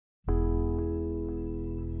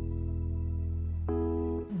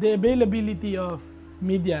the availability of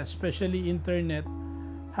media, especially internet,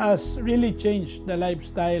 has really changed the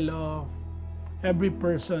lifestyle of every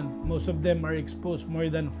person. Most of them are exposed more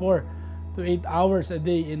than 4 to 8 hours a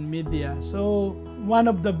day in media. So one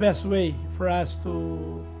of the best way for us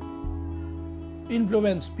to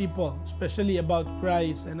influence people, especially about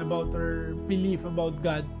Christ and about our belief about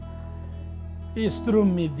God, is through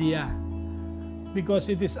media, because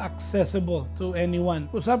it is accessible to anyone.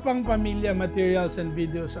 Usapang pamilya materials and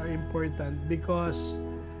videos are important because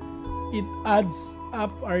it adds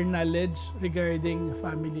up our knowledge regarding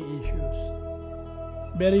family issues.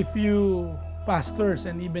 Very few pastors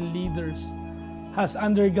and even leaders has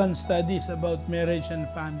undergone studies about marriage and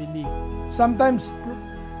family. Sometimes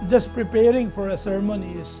just preparing for a sermon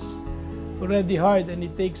is already hard and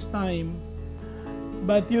it takes time.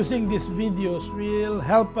 But using these videos will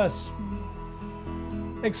help us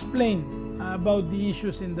explain about the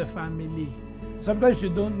issues in the family. Sometimes you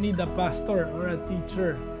don't need a pastor or a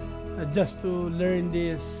teacher just to learn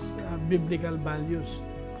these biblical values.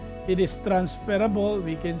 It is transferable.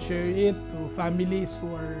 We can share it to families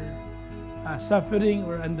who are suffering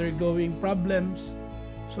or undergoing problems.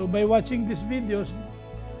 So by watching these videos,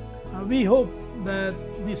 we hope that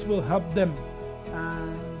this will help them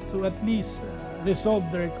to at least resolve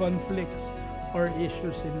their conflicts or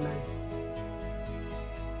issues in life.